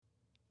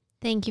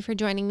Thank you for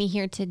joining me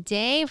here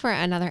today for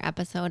another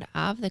episode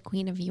of the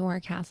Queen of Your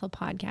Castle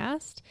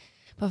podcast.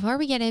 Before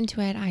we get into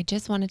it, I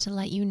just wanted to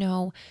let you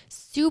know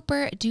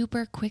super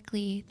duper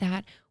quickly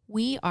that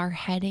we are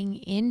heading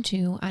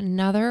into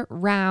another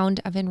round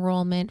of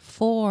enrollment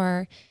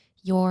for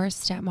your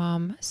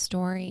stepmom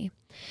story.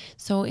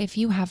 So if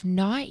you have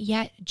not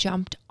yet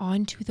jumped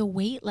onto the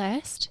wait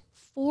list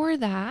for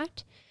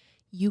that,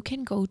 you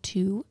can go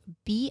to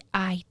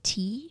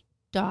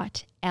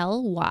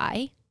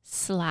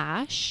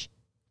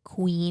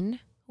bit.ly/Queen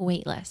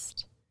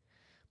waitlist.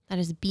 That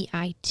is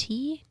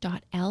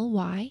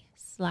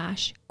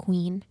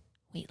bit.ly/Queen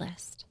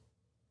waitlist.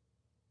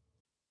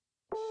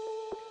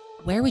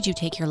 Where would you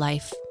take your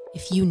life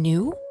if you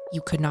knew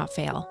you could not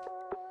fail?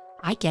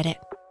 I get it.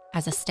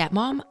 As a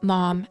stepmom,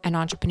 mom, and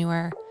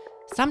entrepreneur,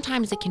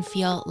 sometimes it can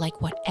feel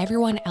like what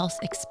everyone else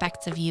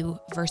expects of you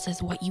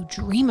versus what you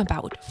dream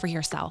about for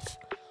yourself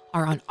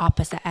are on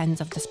opposite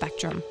ends of the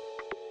spectrum.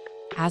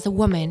 As a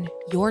woman,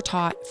 you're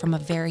taught from a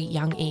very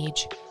young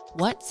age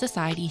what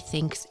society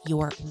thinks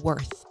you're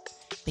worth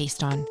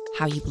based on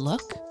how you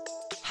look,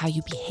 how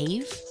you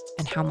behave,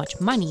 and how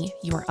much money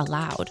you're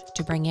allowed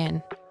to bring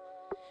in.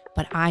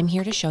 But I'm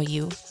here to show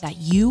you that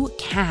you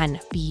can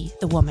be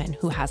the woman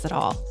who has it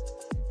all,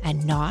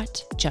 and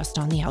not just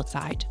on the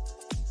outside.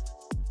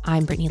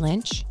 I'm Brittany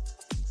Lynch,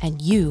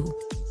 and you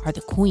are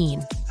the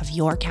queen of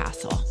your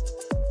castle.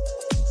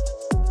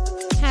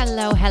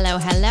 Hello.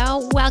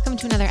 Welcome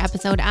to another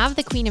episode of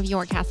the Queen of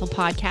Your Castle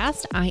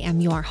podcast. I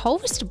am your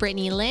host,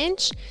 Brittany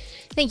Lynch.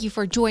 Thank you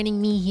for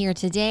joining me here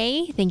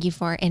today. Thank you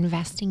for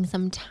investing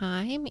some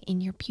time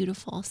in your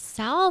beautiful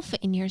self,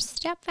 in your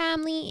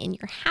stepfamily, in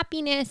your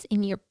happiness,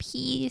 in your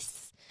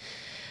peace.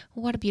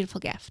 What a beautiful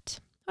gift.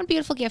 What a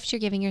beautiful gift you're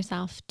giving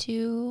yourself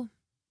to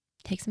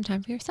take some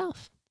time for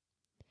yourself.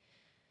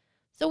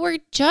 So we're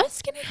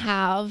just going to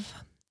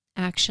have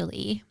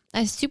actually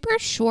a super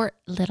short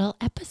little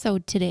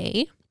episode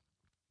today,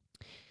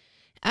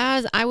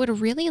 as I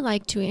would really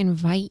like to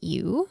invite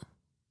you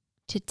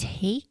to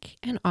take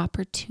an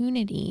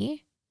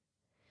opportunity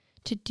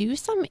to do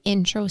some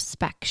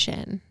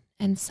introspection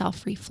and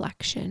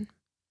self-reflection.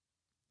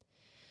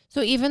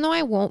 So even though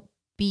I won't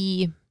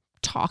be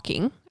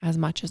talking as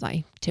much as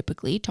I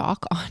typically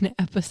talk on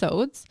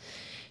episodes,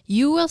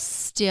 you will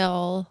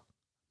still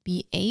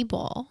be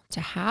able to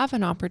have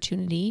an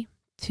opportunity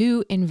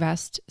to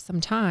invest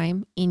some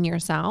time in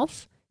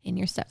yourself, in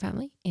your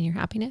stepfamily, in your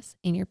happiness,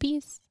 in your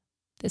peace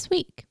this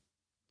week.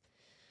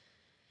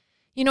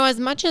 You know, as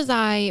much as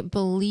I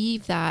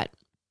believe that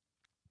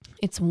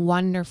it's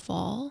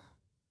wonderful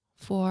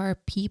for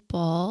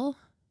people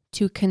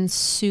to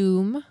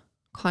consume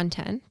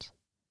content,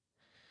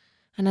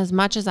 and as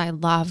much as I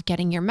love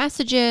getting your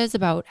messages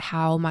about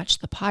how much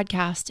the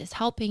podcast is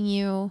helping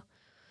you,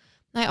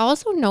 I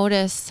also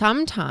notice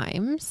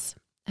sometimes,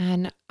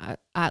 and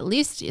at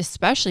least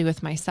especially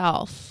with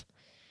myself,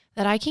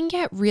 that I can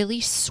get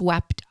really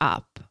swept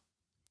up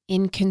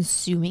in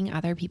consuming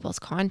other people's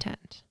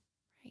content,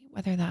 right?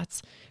 Whether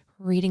that's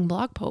reading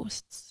blog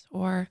posts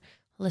or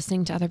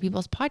listening to other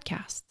people's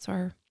podcasts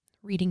or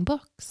reading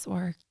books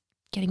or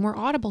getting more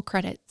Audible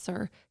credits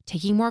or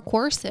taking more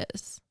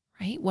courses,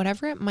 right?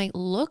 Whatever it might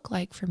look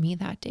like for me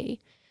that day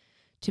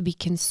to be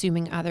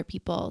consuming other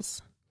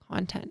people's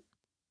content.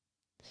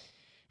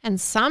 And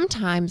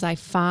sometimes I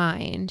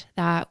find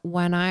that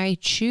when I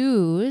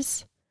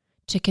choose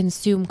to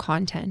consume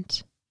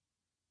content,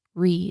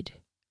 read,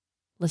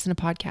 listen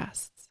to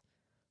podcasts,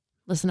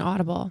 listen to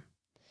Audible,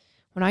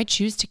 when I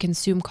choose to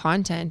consume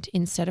content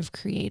instead of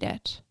create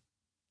it,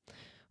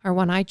 or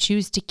when I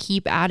choose to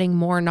keep adding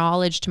more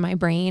knowledge to my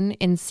brain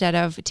instead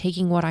of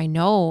taking what I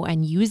know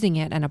and using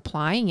it and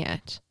applying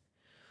it,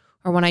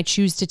 or when I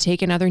choose to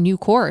take another new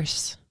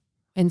course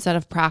instead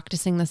of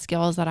practicing the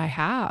skills that I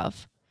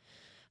have,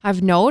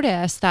 I've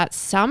noticed that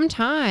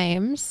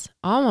sometimes,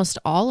 almost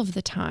all of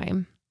the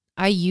time,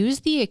 I use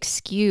the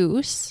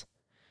excuse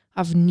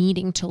of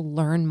needing to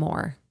learn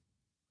more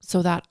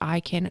so that I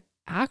can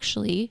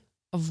actually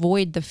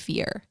avoid the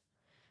fear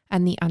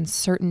and the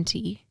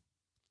uncertainty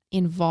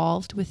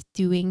involved with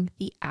doing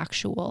the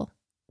actual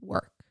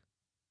work.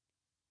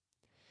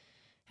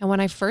 And when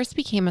I first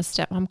became a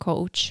stepmom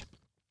coach,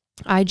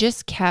 I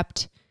just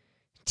kept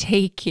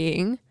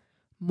taking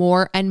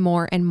more and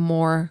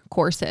more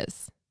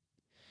courses.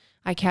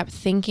 I kept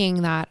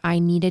thinking that I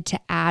needed to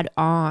add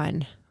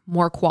on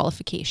more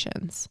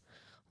qualifications,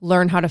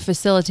 learn how to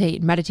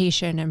facilitate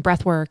meditation and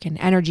breath work and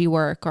energy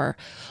work, or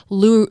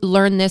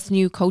learn this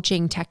new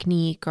coaching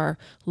technique, or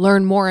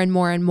learn more and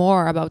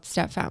more about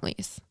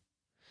stepfamilies.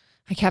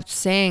 I kept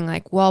saying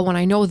like, well, when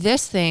I know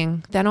this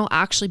thing, then I'll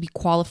actually be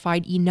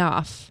qualified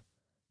enough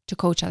to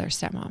coach other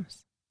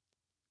stepmoms.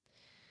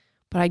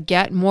 But I'd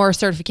get more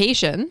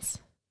certifications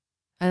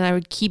and I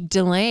would keep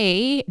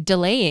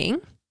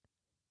delaying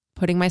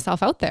putting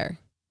myself out there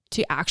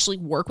to actually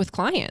work with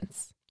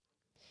clients.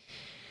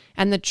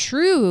 And the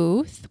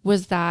truth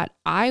was that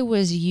I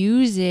was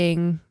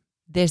using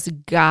this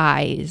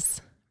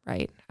guise,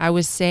 right? I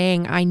was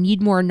saying I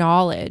need more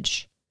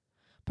knowledge,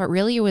 But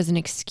really, it was an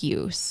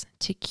excuse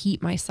to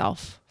keep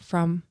myself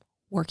from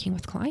working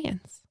with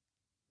clients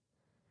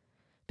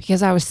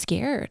because I was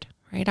scared,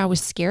 right? I was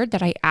scared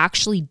that I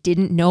actually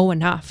didn't know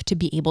enough to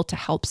be able to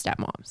help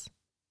stepmoms.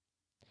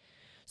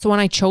 So when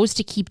I chose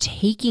to keep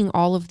taking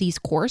all of these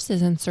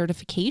courses and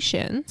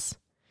certifications,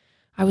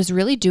 I was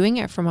really doing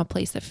it from a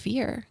place of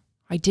fear.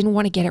 I didn't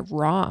want to get it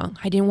wrong.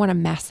 I didn't want to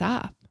mess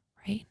up,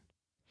 right?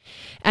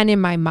 And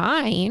in my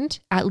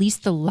mind, at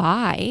least the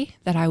lie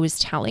that I was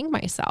telling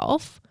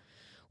myself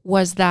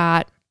was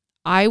that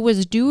I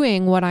was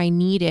doing what I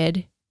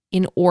needed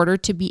in order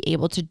to be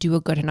able to do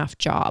a good enough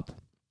job.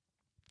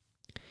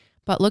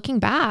 But looking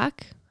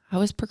back, I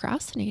was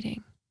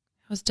procrastinating.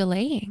 I was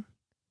delaying.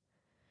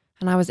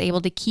 And I was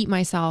able to keep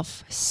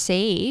myself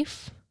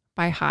safe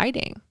by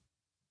hiding.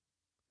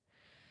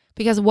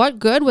 Because what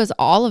good was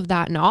all of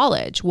that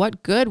knowledge?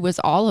 What good was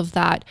all of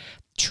that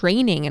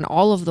training and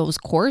all of those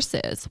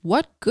courses?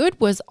 What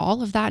good was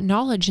all of that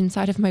knowledge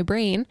inside of my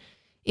brain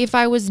if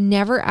I was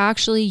never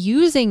actually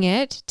using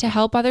it to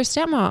help other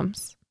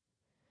stepmoms?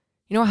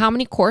 You know, how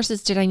many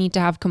courses did I need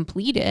to have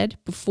completed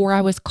before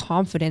I was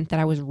confident that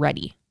I was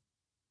ready?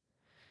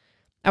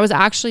 I was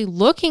actually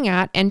looking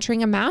at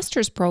entering a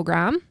master's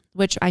program,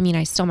 which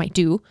I still might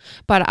do,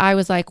 but I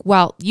was like,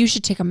 well, you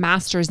should take a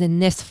master's in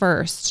this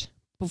first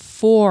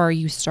before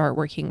you start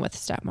working with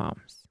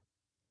stepmoms.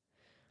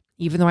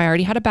 Even though I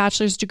already had a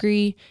bachelor's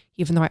degree,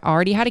 even though I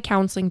already had a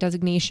counseling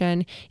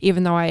designation,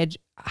 even though I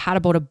had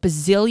about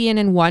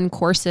 1,000,000,001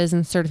 courses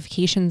and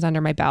certifications under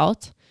my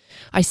belt,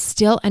 I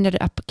still ended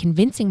up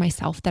convincing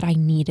myself that I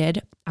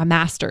needed a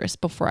master's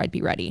before I'd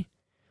be ready.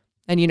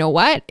 And you know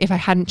what? If I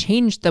hadn't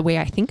changed the way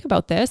I think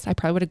about this, I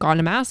probably would have gone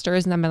to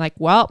master's and then been like,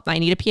 well, I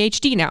need a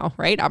PhD now,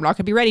 right? I'm not going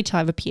to be ready till I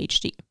have a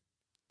PhD.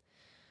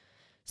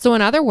 So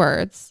in other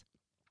words,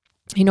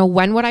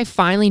 when would I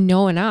finally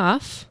know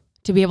enough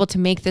to be able to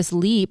make this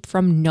leap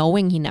from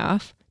knowing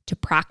enough to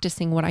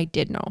practicing what I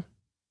did know?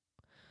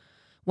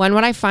 When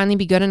would I finally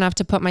be good enough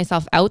to put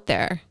myself out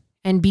there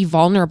and be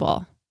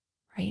vulnerable,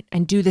 right?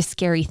 And do the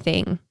scary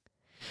thing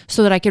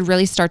so that I could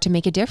really start to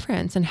make a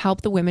difference and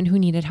help the women who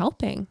needed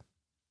helping?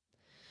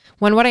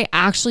 When would I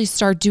actually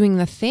start doing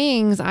the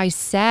things I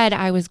said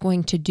I was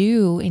going to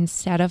do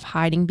instead of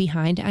hiding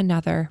behind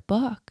another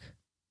book?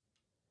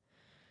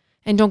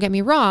 And don't get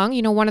me wrong,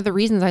 one of the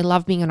reasons I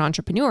love being an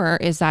entrepreneur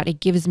is that it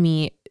gives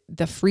me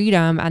the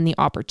freedom and the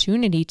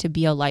opportunity to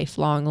be a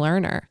lifelong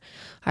learner.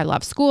 I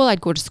love school.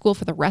 I'd go to school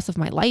for the rest of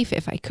my life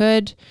if I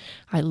could.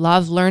 I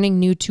love learning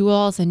new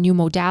tools and new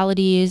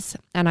modalities.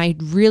 And I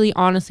really,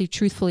 honestly,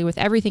 truthfully, with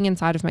everything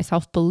inside of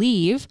myself,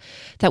 believe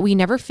that we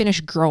never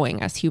finish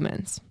growing as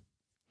humans.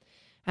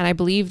 And I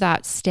believe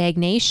that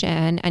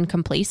stagnation and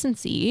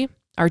complacency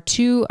are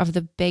two of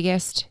the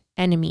biggest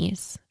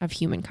enemies of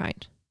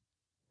humankind.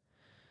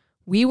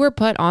 We were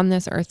put on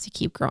this earth to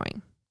keep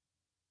growing.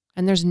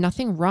 And there's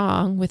nothing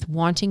wrong with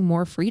wanting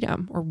more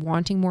freedom or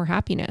wanting more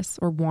happiness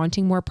or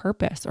wanting more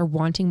purpose or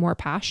wanting more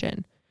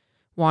passion,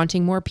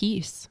 wanting more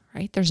peace,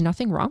 right? There's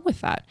nothing wrong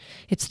with that.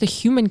 It's the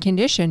human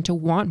condition to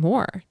want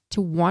more,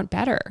 to want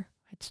better.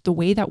 It's the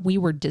way that we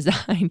were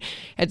designed.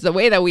 It's the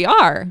way that we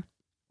are.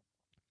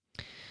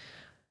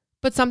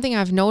 But something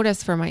I've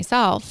noticed for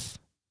myself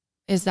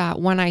is that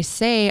when I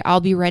say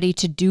I'll be ready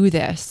to do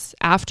this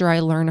after I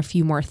learn a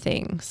few more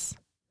things,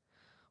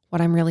 what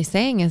I'm really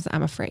saying is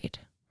I'm afraid,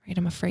 right?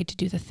 I'm afraid to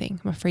do the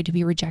thing. I'm afraid to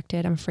be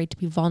rejected. I'm afraid to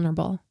be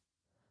vulnerable.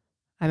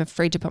 I'm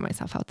afraid to put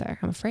myself out there.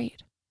 I'm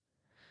afraid.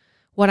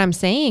 What I'm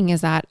saying is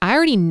that I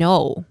already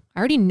know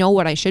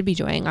what I should be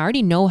doing. I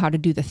already know how to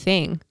do the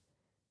thing,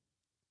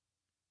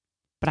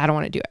 but I don't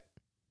want to do it,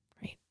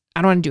 right?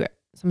 I don't want to do it.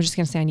 So I'm just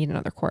going to say I need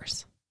another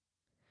course.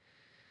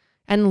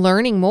 And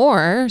learning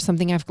more,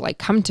 something I've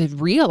come to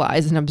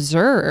realize and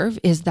observe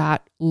is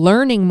that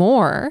learning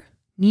more,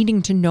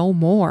 needing to know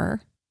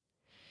more,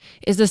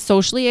 is a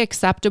socially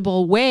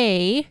acceptable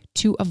way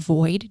to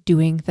avoid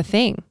doing the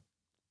thing,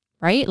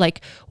 right?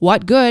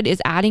 What good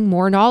is adding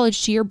more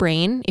knowledge to your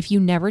brain if you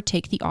never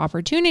take the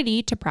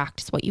opportunity to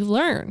practice what you've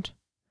learned?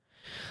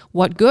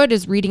 What good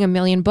is reading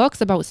 1,000,000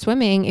 books about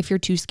swimming if you're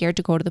too scared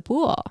to go to the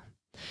pool?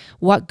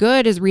 What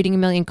good is reading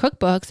 1,000,000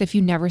 cookbooks if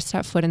you never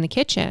step foot in the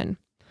kitchen?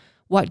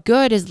 What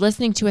good is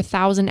listening to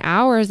 1,000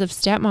 hours of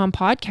stepmom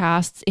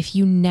podcasts if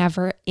you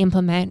never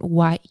implement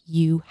what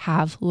you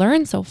have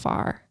learned so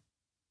far?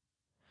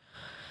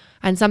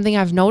 And something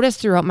I've noticed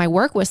throughout my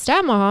work with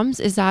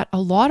stepmoms is that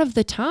a lot of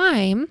the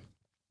time,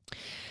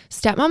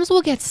 stepmoms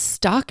will get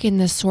stuck in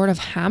this sort of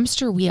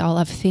hamster wheel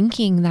of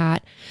thinking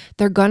that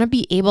they're going to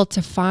be able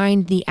to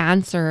find the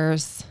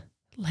answers.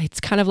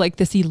 It's kind of like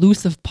this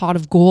elusive pot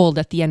of gold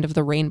at the end of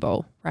the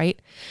rainbow, right?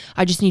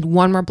 I just need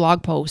one more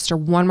blog post or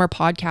one more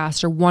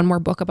podcast or one more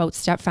book about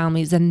step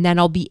families, and then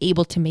I'll be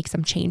able to make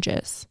some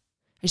changes.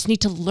 I just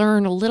need to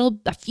learn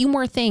a few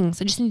more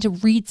things. I just need to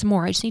read some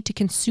more. I just need to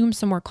consume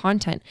some more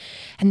content.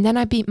 And then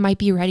might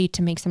be ready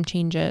to make some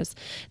changes.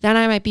 Then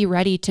I might be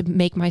ready to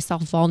make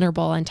myself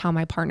vulnerable and tell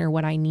my partner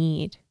what I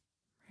need,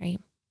 right?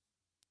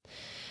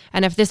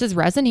 And if this is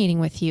resonating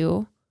with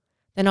you,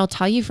 then I'll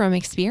tell you from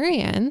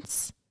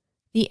experience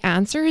the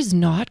answer is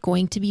not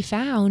going to be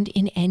found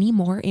in any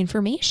more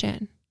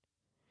information.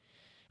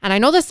 And I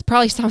know this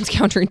probably sounds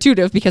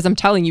counterintuitive because I'm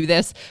telling you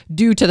this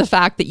due to the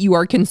fact that you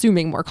are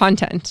consuming more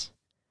content.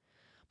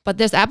 But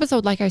this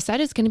episode, like I said,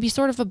 is going to be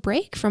sort of a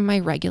break from my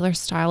regular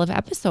style of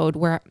episode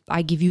where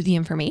I give you the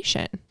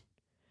information.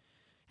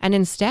 And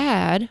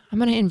instead, I'm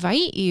going to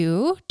invite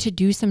you to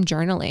do some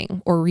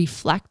journaling or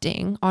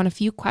reflecting on a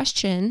few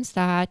questions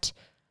that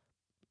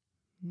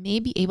may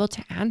be able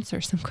to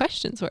answer some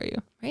questions for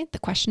you, right? The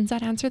questions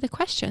that answer the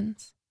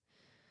questions.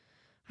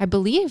 I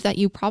believe that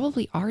you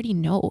probably already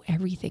know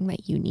everything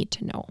that you need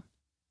to know.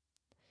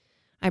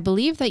 I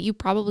believe that you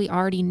probably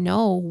already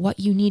know what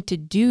you need to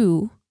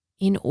do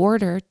in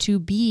order to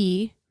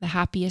be the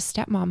happiest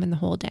stepmom in the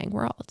whole dang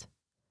world.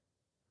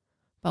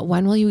 But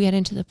when will you get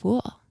into the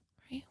pool?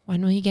 Right?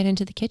 When will you get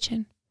into the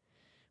kitchen?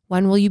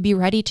 When will you be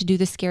ready to do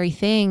the scary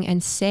thing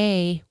and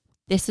say,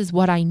 this is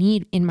what I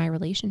need in my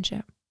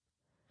relationship?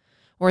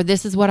 Or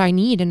this is what I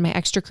need in my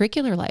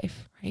extracurricular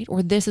life, right?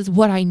 Or this is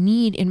what I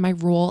need in my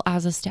role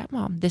as a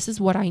stepmom. This is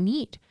what I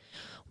need.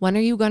 When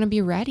are you going to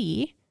be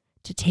ready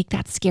to take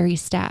that scary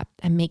step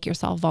and make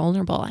yourself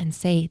vulnerable and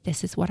say,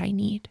 this is what I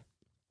need?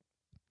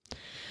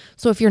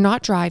 So if you're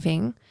not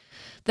driving,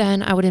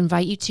 then I would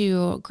invite you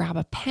to grab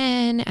a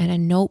pen and a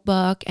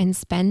notebook and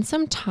spend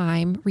some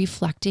time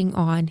reflecting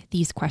on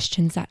these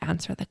questions that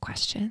answer the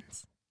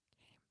questions.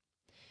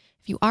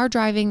 If you are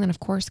driving, then of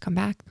course, come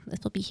back. This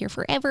will be here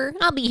forever.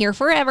 I'll be here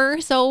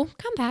forever. So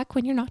come back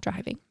when you're not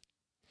driving.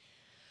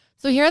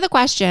 So here are the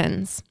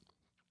questions.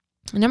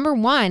 Number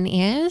 1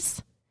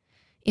 is,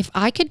 if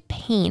I could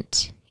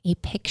paint a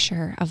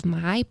picture of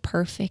my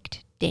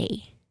perfect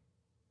day,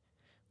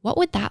 what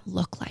would that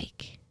look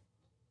like?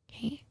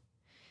 Okay.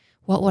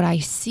 What would I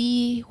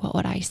see? What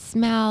would I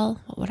smell?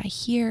 What would I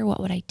hear?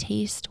 What would I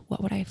taste?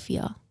 What would I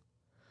feel?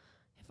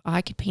 If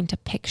I could paint a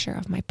picture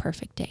of my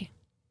perfect day.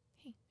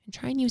 And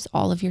try and use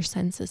all of your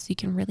senses so you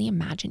can really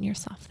imagine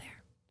yourself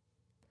there.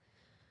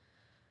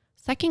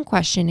 Second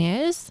question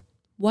is,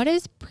 what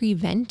is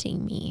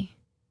preventing me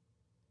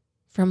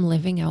from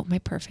living out my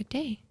perfect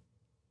day?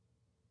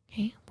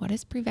 Okay, what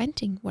is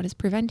preventing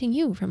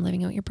you from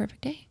living out your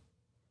perfect day?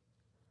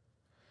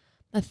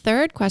 The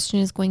third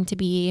question is going to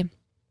be,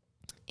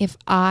 if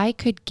I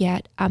could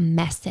get a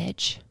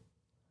message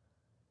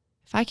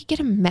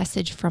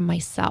from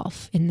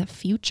myself in the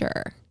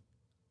future,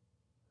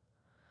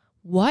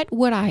 what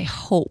would I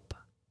hope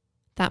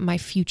that my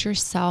future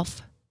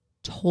self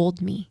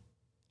told me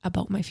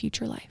about my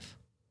future life?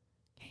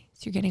 Okay,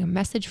 so you're getting a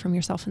message from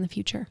yourself in the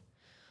future.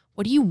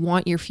 What do you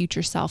want your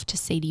future self to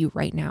say to you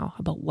right now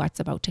about what's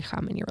about to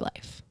come in your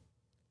life?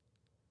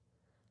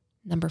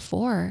 Number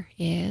 4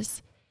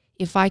 is,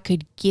 if I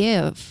could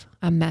give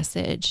a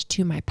message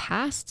to my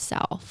past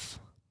self,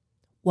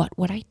 what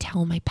would I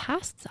tell my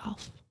past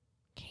self?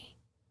 Okay.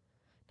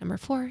 Number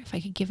 4, if I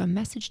could give a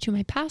message to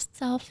my past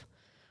self,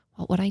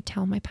 what would I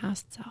tell my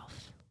past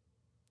self?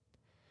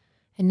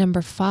 And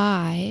number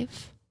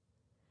 5,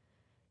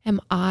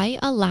 am I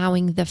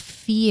allowing the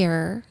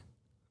fear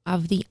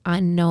of the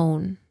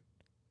unknown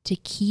to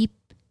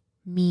keep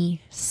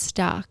me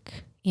stuck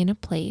in a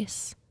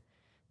place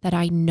that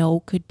I know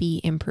could be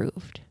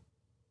improved?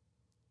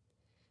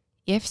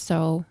 If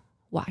so,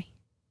 why?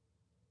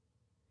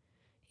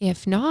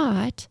 If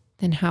not,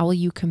 then how will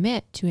you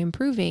commit to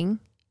improving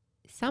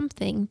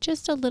something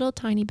just a little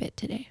tiny bit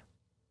today?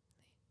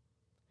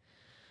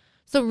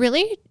 So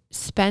really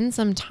spend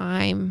some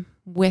time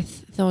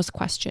with those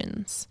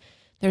questions.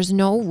 There's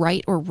no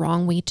right or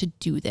wrong way to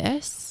do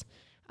this.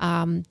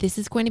 This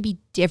is going to be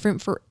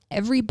different for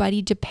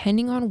everybody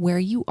depending on where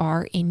you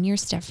are in your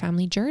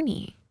stepfamily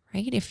journey,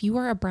 right? If you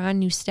are a brand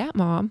new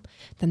stepmom,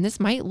 then this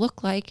might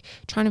look like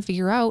trying to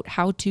figure out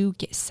how to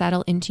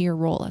settle into your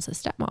role as a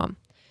stepmom.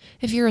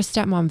 If you're a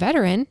stepmom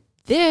veteran,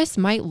 this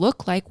might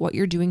look like what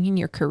you're doing in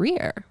your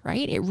career,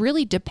 right? It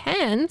really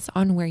depends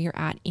on where you're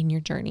at in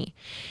your journey.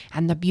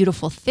 And the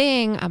beautiful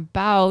thing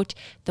about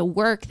the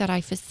work that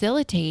I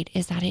facilitate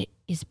is that it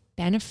is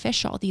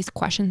beneficial. These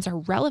questions are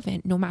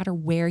relevant no matter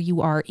where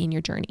you are in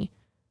your journey.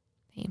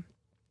 Okay.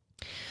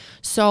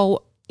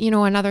 So,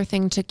 another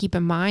thing to keep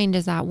in mind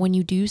is that when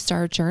you do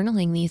start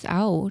journaling these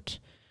out,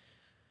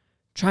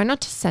 try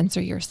not to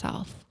censor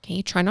yourself.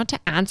 Okay. Try not to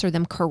answer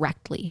them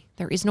correctly.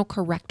 There is no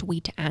correct way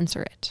to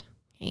answer it.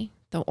 Okay.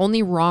 The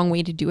only wrong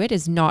way to do it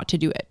is not to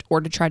do it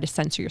or to try to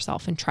censor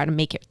yourself and try to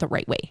make it the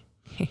right way.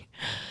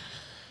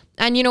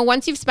 And,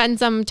 once you've spent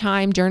some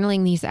time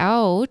journaling these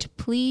out,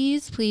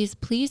 please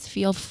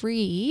feel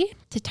free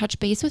to touch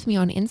base with me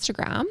on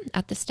Instagram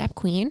at The Step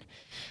Queen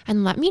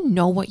and let me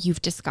know what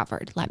you've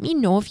discovered. Let me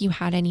know if you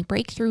had any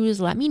breakthroughs.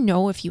 Let me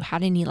know if you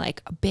had any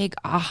big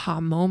aha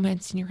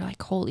moments and you're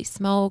like, holy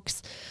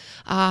smokes.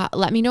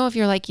 Let me know if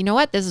you're like, you know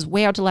what, this is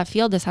way out to left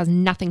field. This has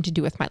nothing to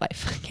do with my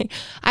life. Okay.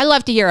 I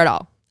love to hear it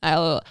all.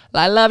 I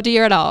love to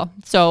hear it all.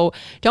 So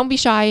don't be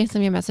shy.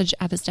 Send me a message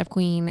at The Step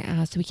Queen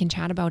so we can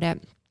chat about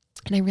it.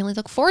 And I really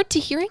look forward to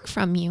hearing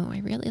from you. I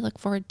really look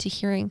forward to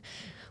hearing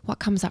what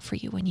comes up for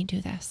you when you do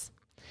this.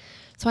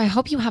 So I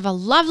hope you have a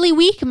lovely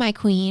week, my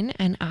queen,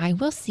 and I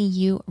will see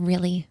you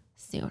really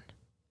soon.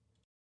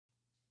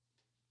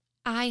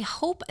 I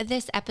hope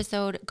this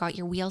episode got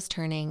your wheels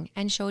turning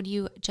and showed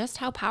you just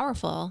how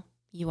powerful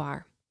you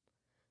are.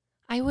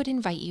 I would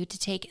invite you to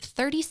take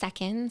 30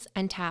 seconds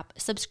and tap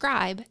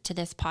subscribe to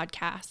this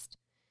podcast.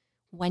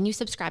 When you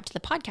subscribe to the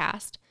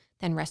podcast,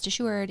 then rest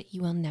assured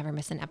you will never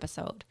miss an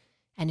episode.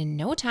 And in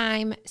no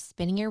time,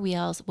 spinning your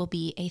wheels will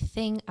be a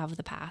thing of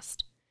the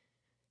past.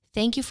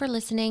 Thank you for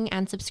listening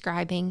and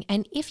subscribing.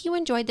 And if you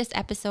enjoyed this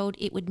episode,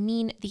 it would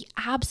mean the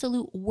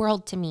absolute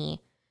world to me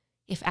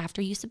if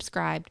after you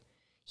subscribed,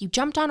 you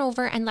jumped on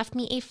over and left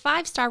me a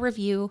 5-star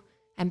review,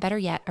 and better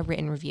yet, a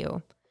written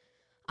review.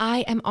 I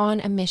am on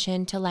a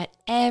mission to let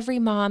every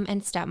mom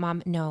and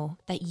stepmom know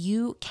that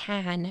you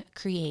can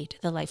create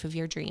the life of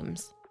your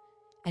dreams.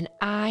 And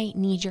I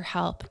need your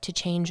help to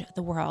change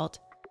the world.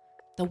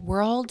 The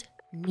world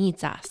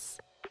needs us.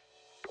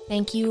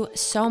 Thank you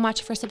so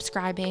much for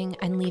subscribing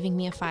and leaving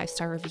me a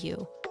 5-star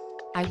review.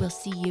 I will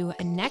see you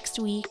next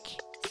week,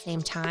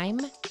 same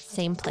time,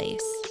 same place.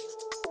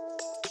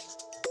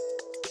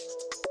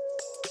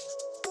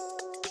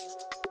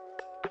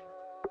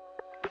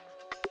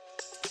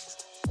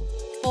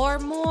 For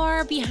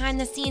more behind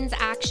the scenes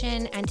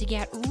action and to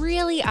get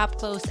really up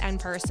close and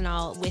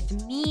personal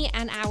with me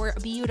and our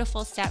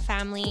beautiful step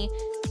family,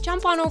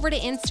 jump on over to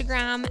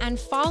Instagram and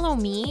follow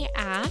me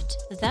at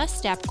The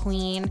Step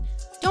Queen.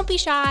 Don't be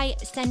shy,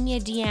 send me a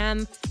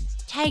DM,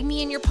 tag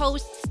me in your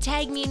posts,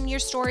 tag me in your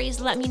stories,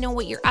 let me know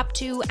what you're up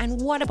to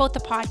and what about the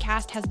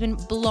podcast has been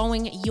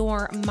blowing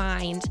your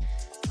mind.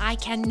 I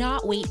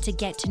cannot wait to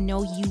get to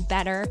know you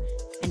better,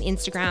 and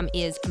Instagram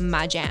is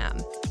my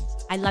jam.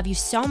 I love you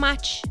so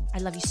much. I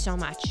love you so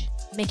much.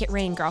 Make it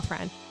rain,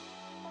 girlfriend.